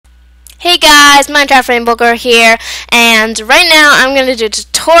Hey guys, Minecraft Rainbow Girl here, and right now I'm going to do a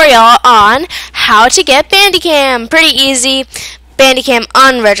tutorial on how to get Bandicam. Pretty easy. Bandicam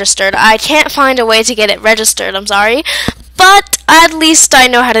unregistered. I can't find a way to get it registered, I'm sorry, but at least I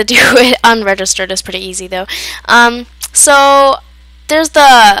know how to do it. Unregistered is pretty easy though. So there's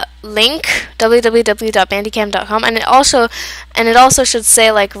the link www.bandicam.com, and it also should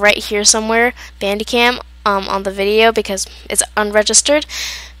say like right here somewhere Bandicam on the video because it's unregistered.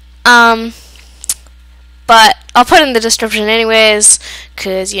 But I'll put it in the description anyways,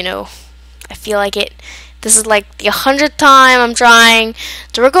 because, I feel like it. This is like the 100th time I'm trying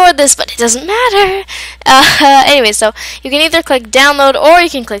to record this, but it doesn't matter. Anyway, so you can either click download or you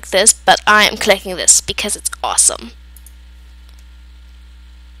can click this, but I am clicking this because it's awesome.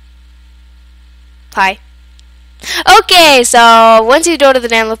 Hi. Okay, so once you go to the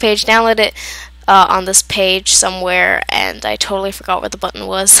download page, download it on this page somewhere, and I totally forgot where the button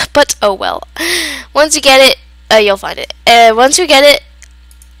was, but oh well. Once you get it, you'll find it. Once you get it,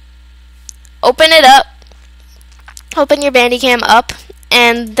 open it up, open your Bandicam up,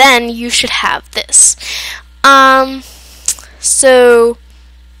 and then you should have this. So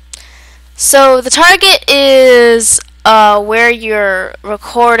the target is where you're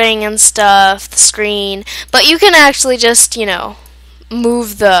recording and stuff, the screen, but you can actually just,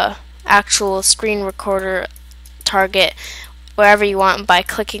 move the actual screen recorder target wherever you want by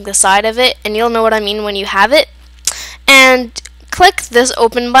clicking the side of it, and you'll know what I mean when you have it. And click this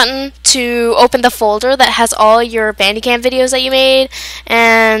open button to open the folder that has all your Bandicam videos that you made,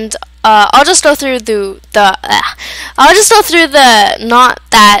 and I'll just go through I'll just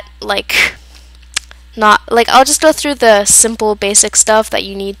go through the simple basic stuff that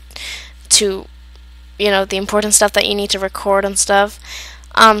you need to, the important stuff that you need to record and stuff.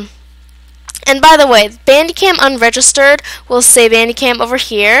 And by the way, Bandicam unregistered will say Bandicam over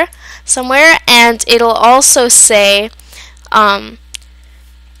here somewhere, and it'll also say, and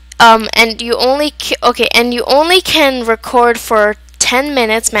you only can record for 10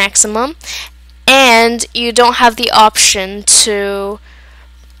 minutes maximum, and you don't have the option to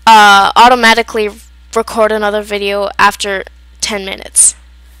automatically record another video after 10 minutes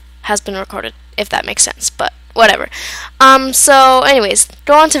has been recorded, if that makes sense, but whatever. So anyways,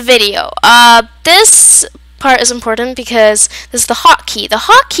 go on to video. This part is important because this is the hotkey. The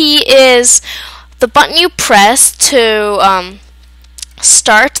hotkey is the button you press to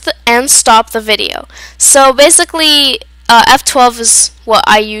start and stop the video. So basically, F12 is what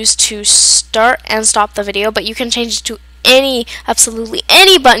I use to start and stop the video, but you can change it to absolutely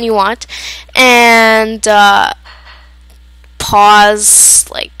any button you want, and pause,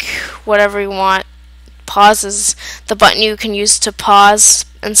 like whatever you want. Pause is the button you can use to pause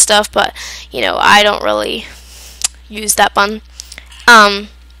and stuff, but I don't really use that button.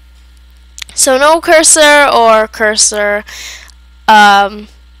 So no cursor or cursor. That's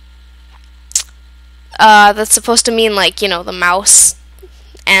supposed to mean like the mouse,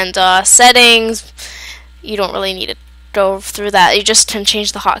 and settings. You don't really need to go through that. You just can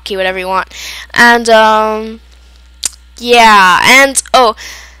change the hotkey whatever you want, and yeah, and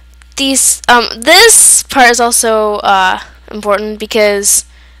this part is also important because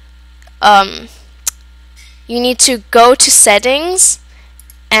you need to go to settings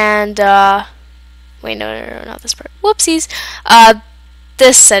and wait, no, not this part. Whoopsies.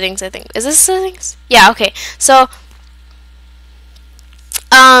 This settings, I think. Is this settings? Yeah, okay. So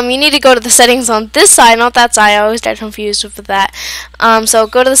you need to go to the settings on this side, not that side. I always get confused with that. So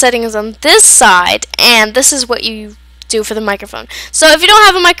go to the settings on this side, and this is what you do for the microphone. So if you don't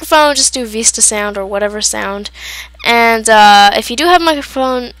have a microphone, just do Vista sound or whatever sound. And if you do have a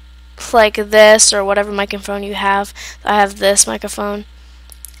microphone like this or whatever microphone you have, I have this microphone.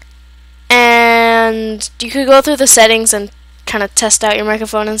 And you could go through the settings and kind of test out your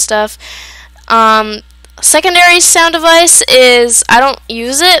microphone and stuff. Secondary sound device is, I don't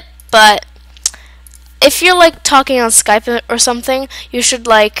use it, but if you're like talking on Skype or something, you should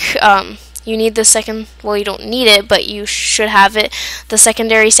you need the you don't need it, but you should have it, the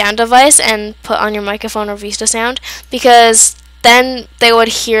secondary sound device, and put on your microphone or Vista sound, because then they would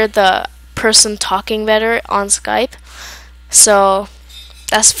hear the person talking better on Skype. So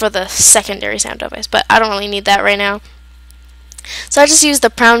that's for the secondary sound device, but I don't really need that right now. So I just use the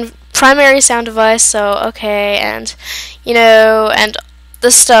primary sound device, so okay, and and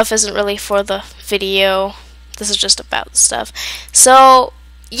this stuff isn't really for the video. This is just about stuff. So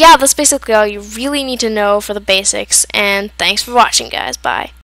yeah, that's basically all you really need to know for the basics, and thanks for watching, guys. Bye.